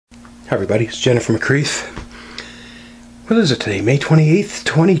Hi everybody, it's Jenn from McCreath. What is it today? May 28th,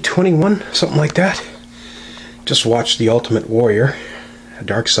 2021? Something like that. Just watched The Ultimate Warrior,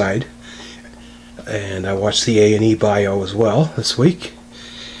 Dark Side. And I watched the A&E bio as well this week.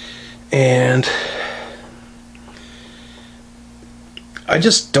 And I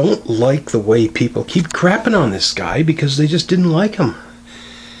just don't like the way people keep crapping on this guy because they just didn't like him.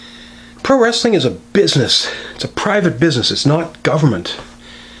 Pro wrestling is a business. It's a private business. It's not government.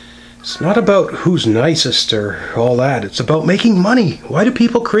 It's not about who's nicest or all that. It's about making money. Why do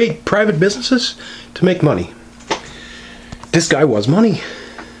people create private businesses? To make money. This guy was money.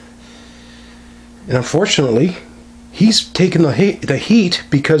 And unfortunately, he's taken the heat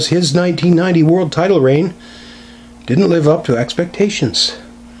because his 1990 world title reign didn't live up to expectations.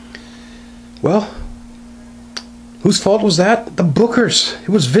 Well, whose fault was that? The bookers. It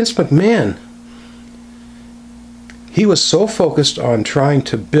was Vince McMahon. He was so focused on trying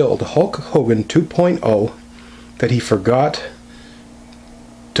to build Hulk Hogan 2.0 that he forgot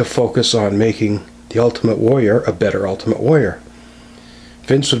to focus on making the Ultimate Warrior a better Ultimate Warrior.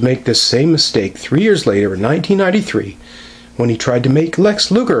 Vince would make this same mistake 3 years later in 1993 when he tried to make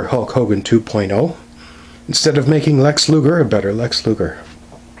Lex Luger Hulk Hogan 2.0 instead of making Lex Luger a better Lex Luger.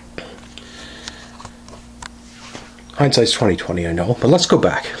 Hindsight's 20/20, I know, but let's go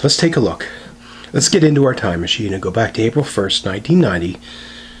back. Let's take a look. Let's get into our time machine and go back to April 1st, 1990,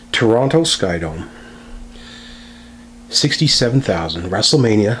 Toronto Skydome. 67,000,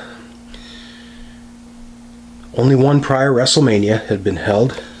 WrestleMania. Only one prior WrestleMania had been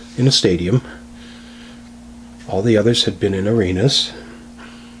held in a stadium. All the others had been in arenas.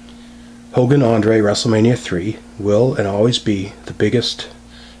 Hogan Andre WrestleMania 3 will and always be the biggest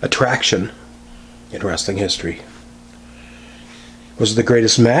attraction in wrestling history. Was it the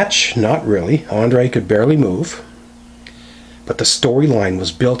greatest match? Not really. Andre could barely move. But the storyline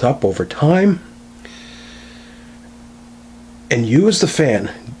was built up over time. And you as the fan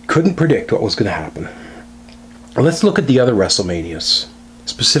couldn't predict what was going to happen. And let's look at the other WrestleManias.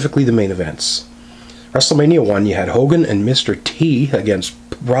 Specifically the main events. WrestleMania 1, you had Hogan and Mr. T against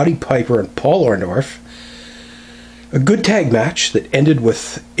Roddy Piper and Paul Orndorff. A good tag match that ended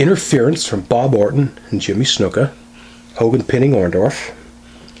with interference from Bob Orton and Jimmy Snuka. Hogan pinning Orndorff.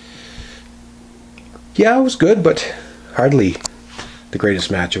 Yeah, it was good, but hardly the greatest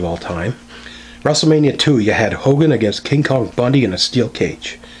match of all time. WrestleMania 2, you had Hogan against King Kong Bundy in a steel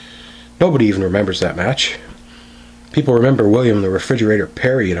cage. Nobody even remembers that match. People remember William the Refrigerator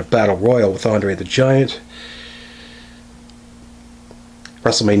Perry in a battle royal with Andre the Giant.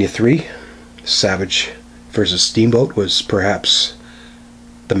 WrestleMania 3, Savage versus Steamboat was perhaps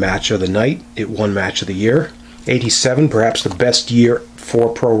the match of the night. It won match of the year. 87, perhaps the best year for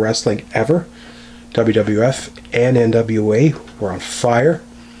pro wrestling ever. WWF and NWA were on fire.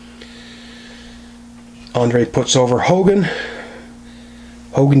 Andre puts over Hogan.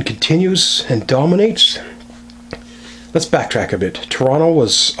 Hogan continues and dominates. Let's backtrack a bit. Toronto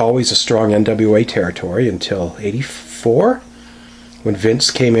was always a strong NWA territory until 84, when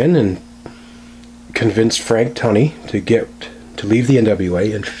Vince came in and convinced Frank Tunney to leave the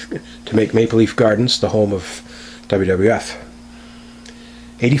NWA and to make Maple Leaf Gardens the home of WWF.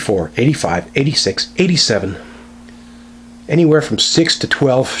 84, 85, 86, 87. Anywhere from 6 to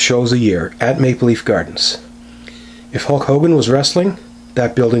 12 shows a year at Maple Leaf Gardens. If Hulk Hogan was wrestling,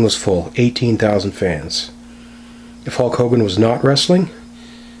 that building was full, 18,000 fans. If Hulk Hogan was not wrestling,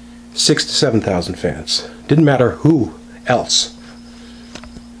 6 to 7,000 fans. Didn't matter who else.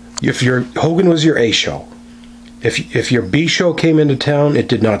 If Hogan was your A show, if your B show came into town, it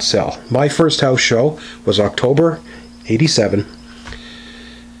did not sell. My first house show was October 87.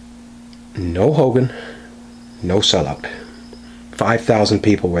 No Hogan, no sellout. 5,000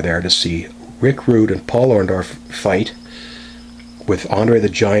 people were there to see Rick Rude and Paul Orndorff fight with Andre the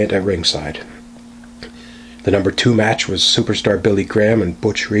Giant at ringside. The number 2 match was Superstar Billy Graham and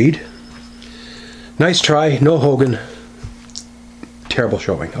Butch Reed. Nice try, no Hogan. Terrible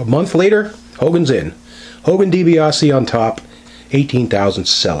showing. A month later, Hogan's in. Hogan DiBiase on top, 18,000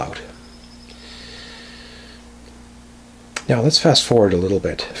 sellout. Now let's fast forward a little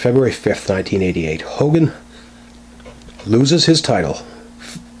bit. February 5th, 1988. Hogan loses his title,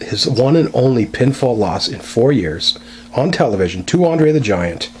 his one and only pinfall loss in 4 years, on television to Andre the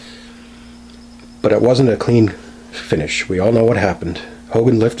Giant. But it wasn't a clean finish. We all know what happened.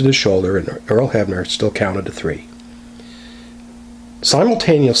 Hogan lifted his shoulder and Earl Hebner still counted to 3.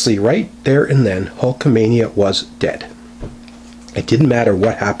 Simultaneously, right there and then, Hulkamania was dead. It didn't matter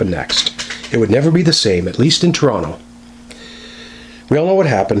what happened next. It would never be the same, at least in Toronto. We all know what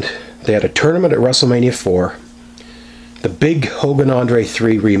happened. They had a tournament at WrestleMania 4. The big Hogan-Andre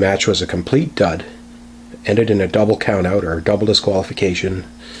 3 rematch was a complete dud. Ended in a double countout or double disqualification.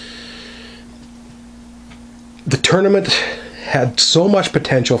 The tournament had so much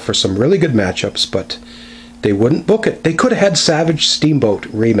potential for some really good matchups, but they wouldn't book it. They could have had Savage Steamboat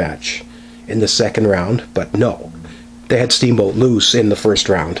rematch in the second round, but no. They had Steamboat lose in the first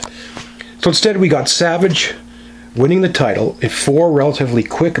round. So instead we got Savage winning the title in 4 relatively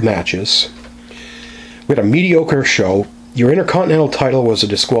quick matches. We had a mediocre show. Your Intercontinental title was a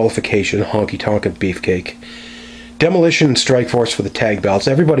disqualification, honky tonk and beefcake. Demolition and Strikeforce for the tag belts.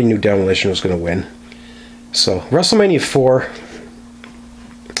 Everybody knew Demolition was going to win. So WrestleMania 4,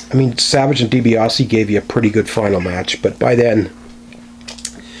 I mean, Savage and DiBiase gave you a pretty good final match, but by then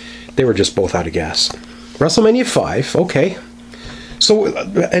they were just both out of gas. WrestleMania 5, okay. So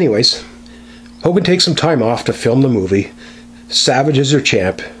anyways, Hogan takes some time off to film the movie. Savage is your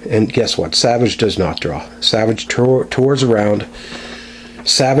champ, and guess what? Savage does not draw. Savage tours around.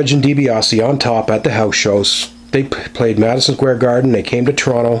 Savage and DiBiase on top at the house shows. They played Madison Square Garden. They came to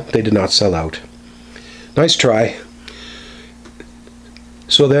Toronto. They did not sell out. Nice try.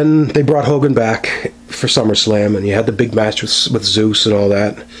 So then they brought Hogan back for SummerSlam, and you had the big match with Zeus and all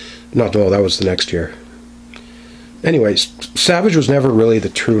that. No, that was the next year. Anyways, Savage was never really the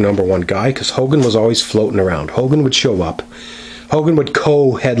true #1 guy because Hogan was always floating around. Hogan would show up. Hogan would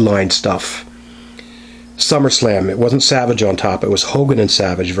co-headline stuff. SummerSlam, it wasn't Savage on top. It was Hogan and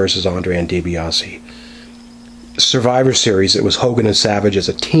Savage versus Andre and DiBiase. Survivor Series, it was Hogan and Savage as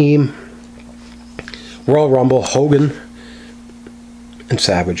a team. Royal Rumble, Hogan and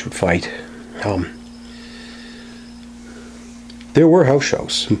Savage would fight. There were house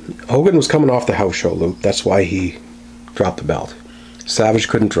shows. Hogan was coming off the house show loop. That's why he dropped the belt. Savage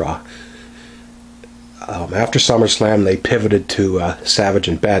couldn't draw. After SummerSlam, they pivoted to Savage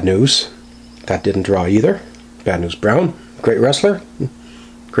and Bad News. That didn't draw either. Bad News Brown, great wrestler,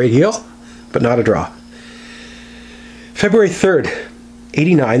 great heel, but not a draw. February 3rd,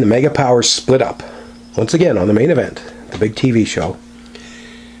 89, the Mega Powers split up. Once again on the main event, the big TV show.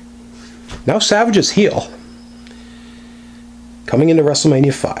 Now Savage is heel. Coming into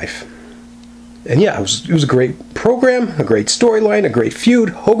WrestleMania 5. And yeah, it was a great program, a great storyline, a great feud.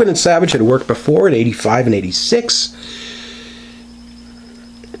 Hogan and Savage had worked before in 85 and 86.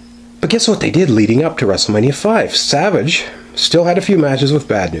 But guess what they did leading up to WrestleMania 5? Savage still had a few matches with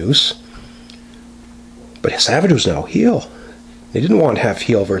Bad News. But Savage was now heel. They didn't want to have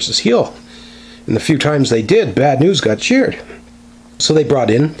heel versus heel. And the few times they did, Bad News got cheered. So they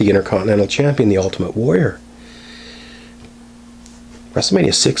brought in the Intercontinental Champion, the Ultimate Warrior.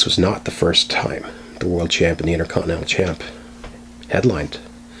 WrestleMania 6 was not the first time the World Champ and the Intercontinental Champ headlined.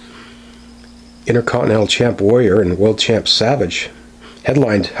 Intercontinental Champ Warrior and World Champ Savage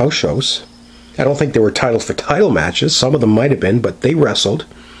headlined house shows. I don't think they were title for title matches. Some of them might have been, but they wrestled.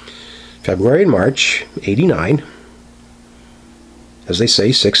 February and March, 89. As they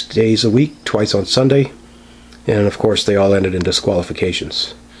say, 6 days a week, twice on Sunday. And of course, they all ended in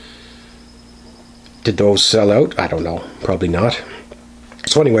disqualifications. Did those sell out? I don't know. Probably not.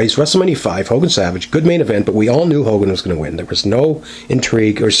 So anyways, WrestleMania 5, Hogan Savage, good main event, but we all knew Hogan was going to win. There was no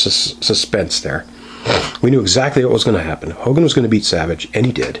intrigue or suspense there. We knew exactly what was going to happen. Hogan was going to beat Savage, and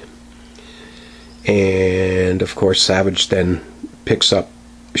he did. And of course, Savage then picks up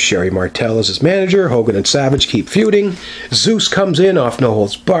Sherry Martel as his manager. Hogan and Savage keep feuding. Zeus comes in off No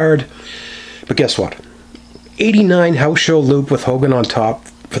Holds Barred. But guess what? 89 house show loop with Hogan on top.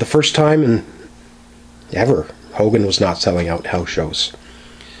 For the first time in ever, Hogan was not selling out house shows.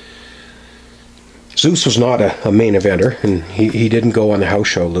 Zeus was not a main eventer, and he didn't go on the house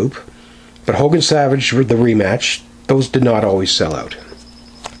show loop. But Hogan Savage, the rematch, those did not always sell out.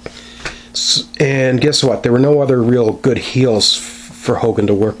 And guess what? There were no other real good heels for Hogan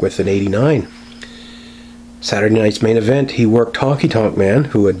to work with in 89. Saturday night's main event, he worked Honky Tonk Man,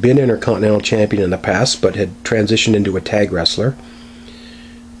 who had been Intercontinental Champion in the past, but had transitioned into a tag wrestler.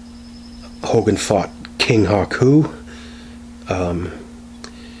 Hogan fought King Haku.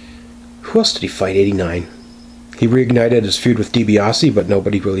 Who else did he fight 89? He reignited his feud with DiBiase, but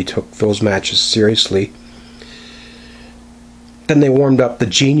nobody really took those matches seriously. Then they warmed up the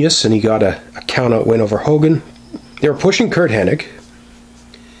Genius, and he got a count-out win over Hogan. They were pushing Curt Hennig.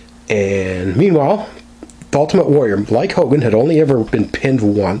 And meanwhile, the Ultimate Warrior, like Hogan, had only ever been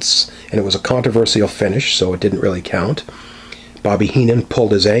pinned once, and it was a controversial finish, so it didn't really count. Bobby Heenan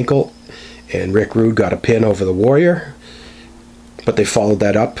pulled his ankle, and Rick Rude got a pin over the Warrior. But they followed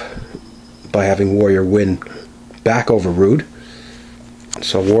that up by having Warrior win back over Rude.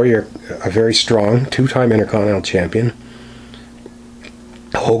 So Warrior, a very strong two-time Intercontinental Champion.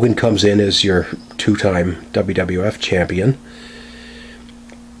 Hogan comes in as your two-time WWF champion.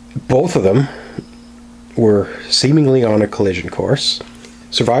 Both of them were seemingly on a collision course.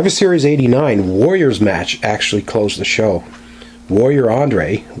 Survivor Series 89 Warriors match actually closed the show. Warrior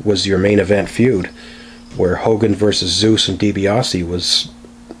Andre was your main event feud, where Hogan versus Zeus and DiBiase was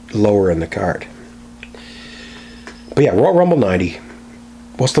lower in the card. But yeah, Royal Rumble 90.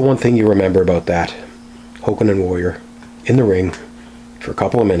 What's the one thing you remember about that? Hogan and Warrior in the ring for a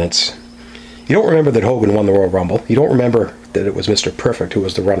couple of minutes. You don't remember that Hogan won the Royal Rumble. You don't remember that it was Mr. Perfect who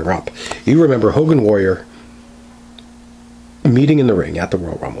was the runner-up. You remember Hogan Warrior meeting in the ring at the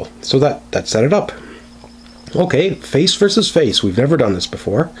Royal Rumble. So that set it up. Okay, face versus face. We've never done this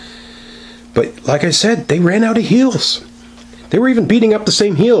before. But like I said, they ran out of heels. They were even beating up the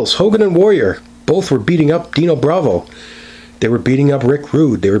same heels. Hogan and Warrior both were beating up Dino Bravo. They were beating up Rick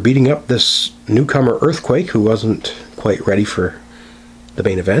Rude. They were beating up this newcomer Earthquake, who wasn't quite ready for the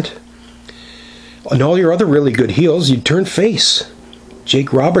main event. And all your other really good heels, you'd turn face.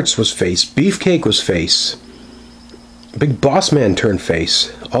 Jake Roberts was face. Beefcake was face. Big Boss Man turned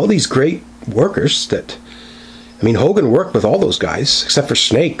face. All these great workers that... I mean, Hogan worked with all those guys, except for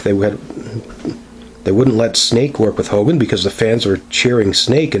Snake. They wouldn't let Snake work with Hogan because the fans were cheering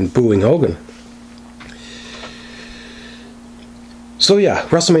Snake and booing Hogan. So yeah,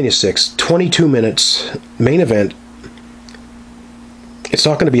 WrestleMania 6, 22 minutes, main event. It's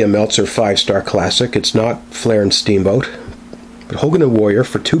not going to be a Meltzer 5-star classic. It's not Flair and Steamboat. But Hogan and Warrior,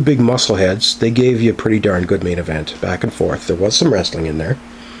 for two big muscle heads, they gave you a pretty darn good main event. Back and forth. There was some wrestling in there.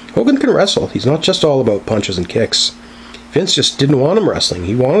 Hogan can wrestle. He's not just all about punches and kicks. Vince just didn't want him wrestling.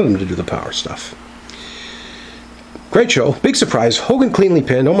 He wanted him to do the power stuff. Great show. Big surprise. Hogan cleanly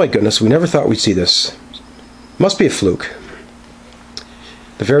pinned. Oh my goodness, we never thought we'd see this. Must be a fluke.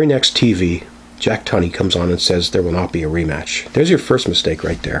 The very next TV, Jack Tunney comes on and says there will not be a rematch. There's your first mistake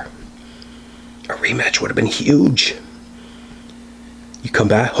right there. A rematch would have been huge. You come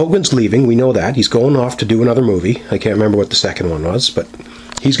back, Hogan's leaving, we know that. He's going off to do another movie. I can't remember what the second one was, but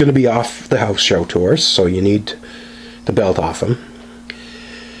he's going to be off the house show tours, so you need the belt off him.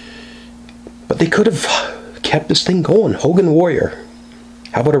 But they could have kept this thing going. Hogan Warrior.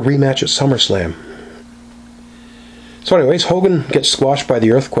 How about a rematch at SummerSlam? So anyways, Hogan gets squashed by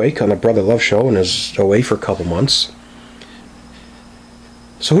the Earthquake on a Brother Love show and is away for a couple months.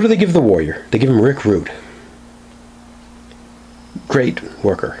 So who do they give the Warrior? They give him Rick Rude. Great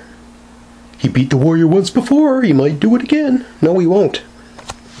worker. He beat the Warrior once before. He might do it again. No, he won't.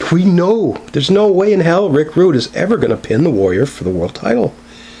 We know. There's no way in hell Rick Rude is ever going to pin the Warrior for the world title.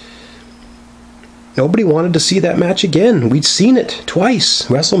 Nobody wanted to see that match again. We'd seen it twice.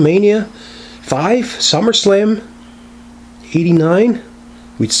 WrestleMania 5, SummerSlam 89.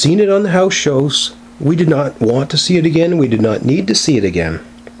 We'd seen it on the house shows. We did not want to see it again. We did not need to see it again.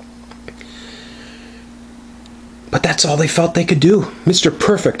 But that's all they felt they could do. Mr.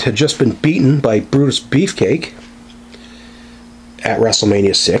 Perfect had just been beaten by Brutus Beefcake at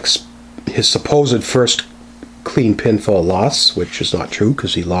WrestleMania 6. His supposed first clean pinfall loss, which is not true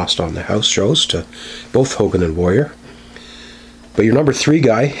because he lost on the house shows to both Hogan and Warrior. But your number 3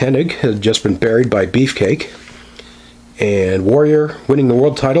 guy, Hennig, had just been buried by Beefcake. And Warrior winning the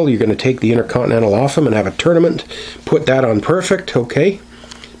world title, you're going to take the Intercontinental off him and have a tournament, put that on Perfect, okay.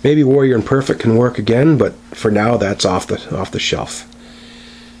 Maybe Warrior and Perfect can work again, but for now that's off the shelf.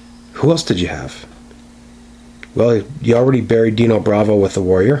 Who else did you have? Well, you already buried Dino Bravo with the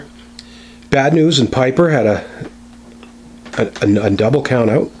Warrior. Bad News and Piper had a double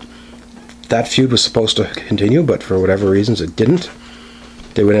count out. That feud was supposed to continue, but for whatever reasons it didn't.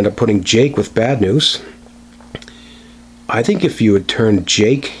 They would end up putting Jake with Bad News. I think if you had turned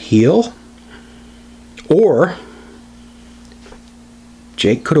Jake heel, or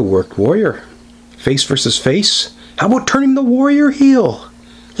Jake could have worked Warrior. Face versus face. How about turning the Warrior heel?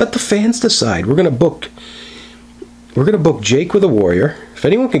 Let the fans decide. We're gonna book Jake with a Warrior. If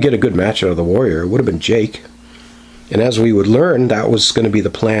anyone could get a good match out of the Warrior, it would have been Jake. And as we would learn, that was going to be the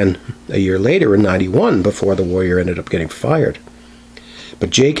plan a year later in 91 before the Warrior ended up getting fired. But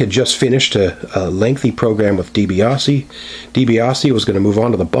Jake had just finished a lengthy program with DiBiase. DiBiase was going to move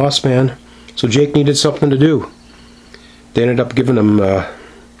on to the Boss Man, so Jake needed something to do. They ended up giving him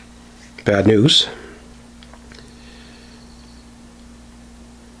Bad News.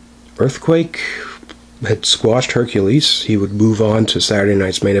 Earthquake had squashed Hercules. He would move on to Saturday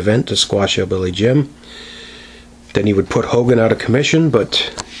night's main event to squash Hillbilly Jim. Then he would put Hogan out of commission,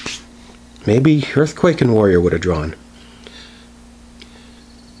 but maybe Earthquake and Warrior would have drawn.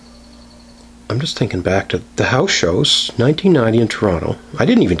 I'm just thinking back to the house shows, 1990 in Toronto. I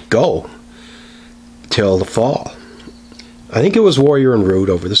didn't even go till the fall. I think it was Warrior and Rude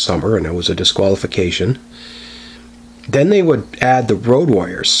over the summer, and it was a disqualification. Then they would add the Road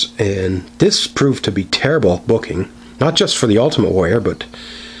Warriors, and this proved to be terrible booking, not just for the Ultimate Warrior, but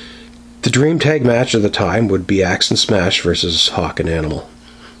the dream tag match of the time would be Axe and Smash versus Hawk and Animal.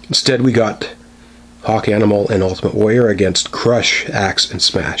 Instead, we got Hawk, Animal, and Ultimate Warrior against Crush, Axe, and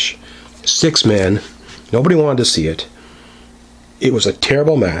Smash. 6-man. Nobody wanted to see it. It was a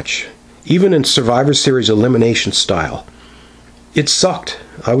terrible match, even in Survivor Series elimination style. It sucked.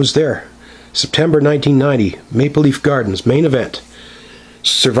 I was there. September 1990, Maple Leaf Gardens, main event.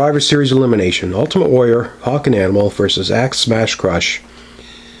 Survivor Series elimination. Ultimate Warrior, Hawk and Animal versus Axe, Smash, Crush.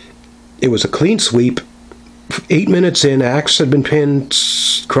 It was a clean sweep. 8 minutes in, Axe had been pinned,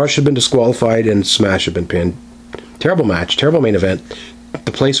 Crush had been disqualified, and Smash had been pinned. Terrible match, terrible main event.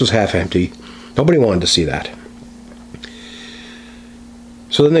 The place was half empty. Nobody wanted to see that.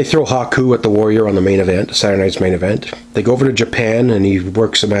 So then they throw Haku at the Warrior on the main event, Saturday night's main event. They go over to Japan and he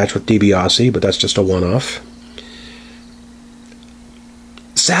works a match with DiBiase, but that's just a one-off.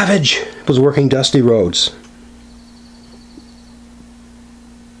 Savage was working Dusty Rhodes.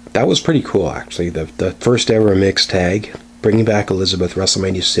 That was pretty cool, actually. The first ever mixed tag, bringing back Elizabeth,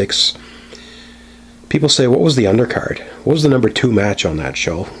 WrestleMania 6. People say, what was the undercard? What was the number 2 match on that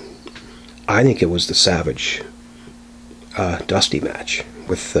show? I think it was the Savage Dusty match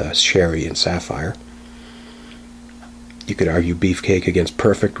with Sherry and Sapphire. You could argue Beefcake against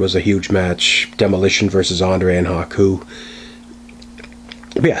Perfect was a huge match. Demolition versus Andre and Haku.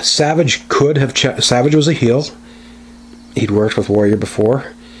 But yeah, Savage could have... Savage was a heel. He'd worked with Warrior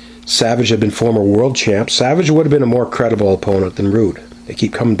before. Savage had been former world champ. Savage would have been a more credible opponent than Rude. They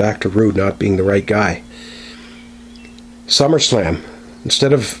keep coming back to Rude not being the right guy. SummerSlam.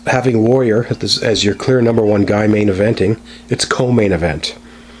 Instead of having Warrior as your clear number 1 guy main eventing, it's co-main event.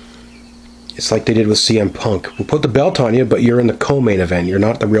 It's like they did with CM Punk. We'll put the belt on you, but you're in the co-main event. You're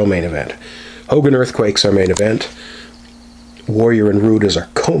not the real main event. Hogan Earthquake's our main event. Warrior and Rude is our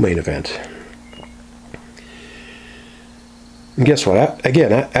co-main event. And guess what?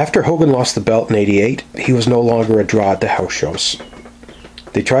 Again, after Hogan lost the belt in '88, he was no longer a draw at the house shows.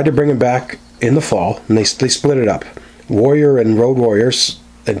 They tried to bring him back in the fall, and they split it up. Warrior and Road Warriors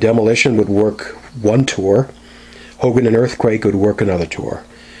and Demolition would work one tour. Hogan and Earthquake would work another tour.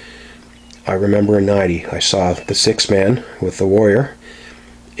 I remember in '90, I saw the 6-man with the Warrior.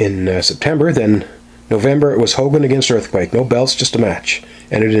 In September, then November, it was Hogan against Earthquake. No belts, just a match.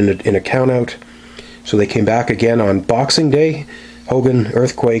 Ended in a count-out. So they came back again on Boxing Day. Hogan,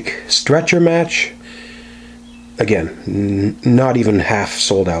 Earthquake, stretcher match. Again, not even half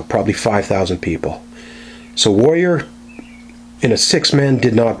sold out. Probably 5,000 people. So Warrior in a 6-man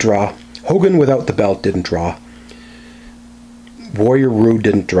did not draw. Hogan without the belt didn't draw. Warrior Rude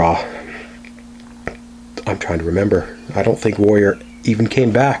didn't draw. I'm trying to remember. I don't think Warrior even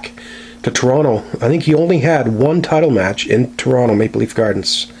came back to Toronto. I think he only had 1 title match in Toronto, Maple Leaf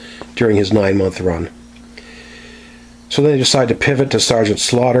Gardens, during his 9-month run. So then they decide to pivot to Sergeant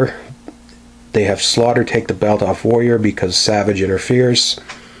Slaughter. They have Slaughter take the belt off Warrior because Savage interferes,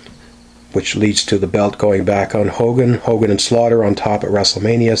 which leads to the belt going back on Hogan. Hogan and Slaughter on top at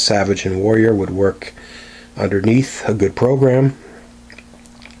WrestleMania. Savage and Warrior would work underneath. A good program.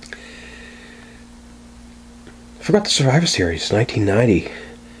 I forgot the Survivor Series, 1990.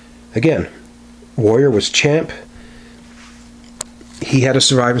 Again, Warrior was champ. He had a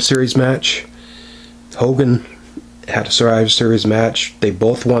Survivor Series match. Hogan had a Survivor Series match. They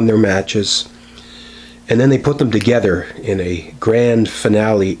both won their matches. And then they put them together in a grand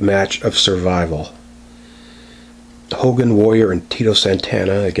finale match of survival. Hogan, Warrior, and Tito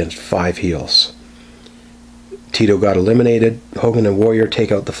Santana against 5 heels. Tito got eliminated. Hogan and Warrior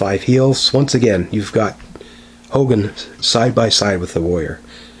take out the 5 heels. Once again, you've got Hogan side by side with the Warrior.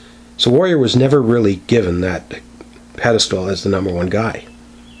 So Warrior was never really given that pedestal as the number 1 guy.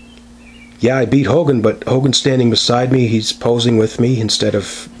 Yeah, I beat Hogan, but Hogan's standing beside me. He's posing with me instead of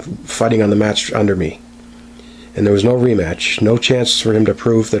fighting on the match under me. And there was no rematch. No chance for him to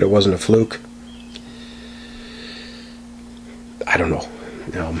prove that it wasn't a fluke. I don't know.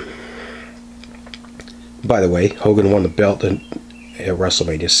 By the way, Hogan won the belt at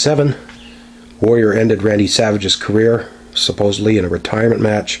WrestleMania 7. Warrior ended Randy Savage's career, supposedly in a retirement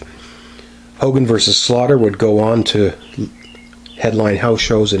match. Hogan versus Slaughter would go on to headline house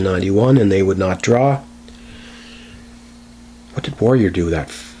shows in '91, and they would not draw. What did Warrior do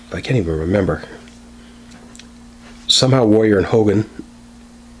that? I can't even remember. Somehow Warrior and Hogan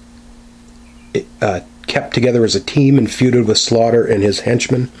kept together as a team and feuded with Slaughter and his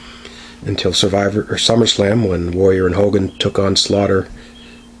henchmen until SummerSlam, when Warrior and Hogan took on Slaughter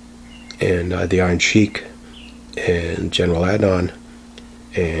and the Iron Sheik. and General Adnan,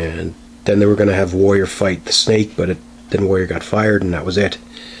 and then they were going to have Warrior fight the Snake, but then Warrior got fired, and that was it.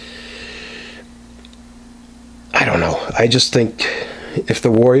 I don't know. I just think if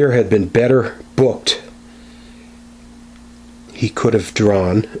the Warrior had been better booked, he could have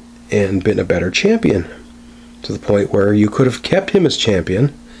drawn and been a better champion, to the point where you could have kept him as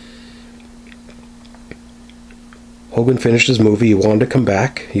champion. Hogan finished his movie. He wanted to come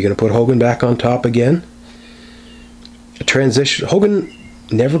back. You're going to put Hogan back on top again? A transition. Hogan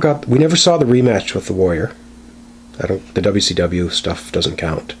never got... We never saw the rematch with the Warrior. The WCW stuff doesn't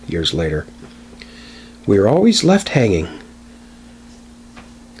count years later. We were always left hanging.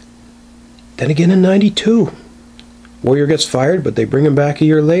 Then again in 92. Warrior gets fired, but they bring him back a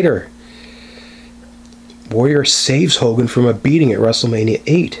year later. Warrior saves Hogan from a beating at WrestleMania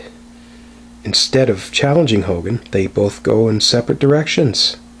 8. Instead of challenging Hogan, they both go in separate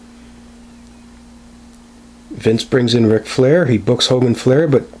directions. Vince brings in Ric Flair. He books Hogan Flair,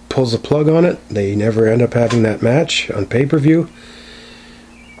 but pulls the plug on it. They never end up having that match on pay-per-view.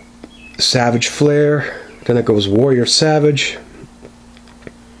 Savage Flair. Then it goes Warrior Savage.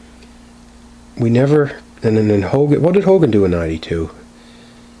 We never... And then Hogan... What did Hogan do in 92?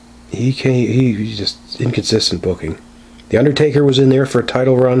 He just... Inconsistent booking. The Undertaker was in there for a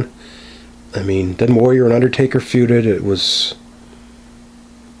title run. I mean, then Warrior and Undertaker feuded. It was...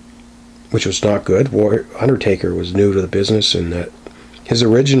 Which was not good. Undertaker was new to the business, and that his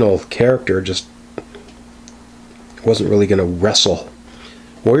original character just wasn't really going to wrestle.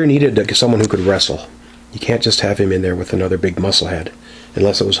 Warrior needed someone who could wrestle. You can't just have him in there with another big musclehead,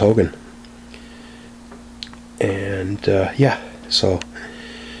 unless it was Hogan. And, yeah, so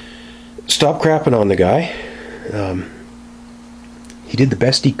stop crapping on the guy. He did the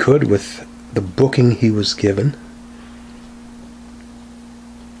best he could with the booking he was given.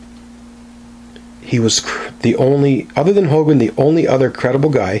 He was the only, other than Hogan, the only other credible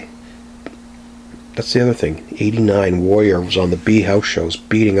guy. That's the other thing. 89, Warrior was on the B house shows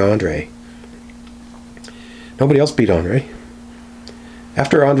beating Andre. Nobody else beat Andre.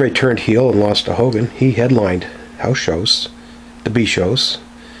 After Andre turned heel and lost to Hogan, he headlined house shows, the B shows.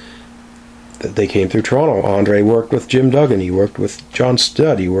 They came through Toronto. Andre worked with Jim Duggan. He worked with John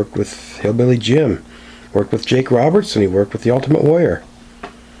Studd. He worked with Hillbilly Jim. Worked with Jake Roberts, and he worked with the Ultimate Warrior.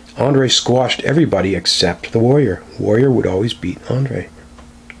 Andre squashed everybody except the Warrior. Warrior would always beat Andre.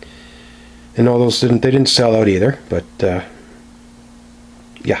 And all those they didn't sell out either, but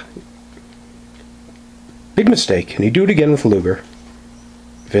yeah. Big mistake. And he'd do it again with Luger.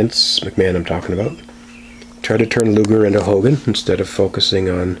 Vince McMahon I'm talking about. Tried to turn Luger into Hogan instead of focusing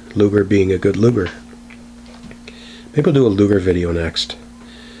on Luger being a good Luger. Maybe we'll do a Luger video next.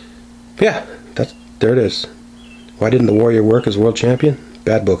 Yeah, there it is. Why didn't the Warrior work as world champion?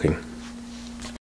 Bad booking.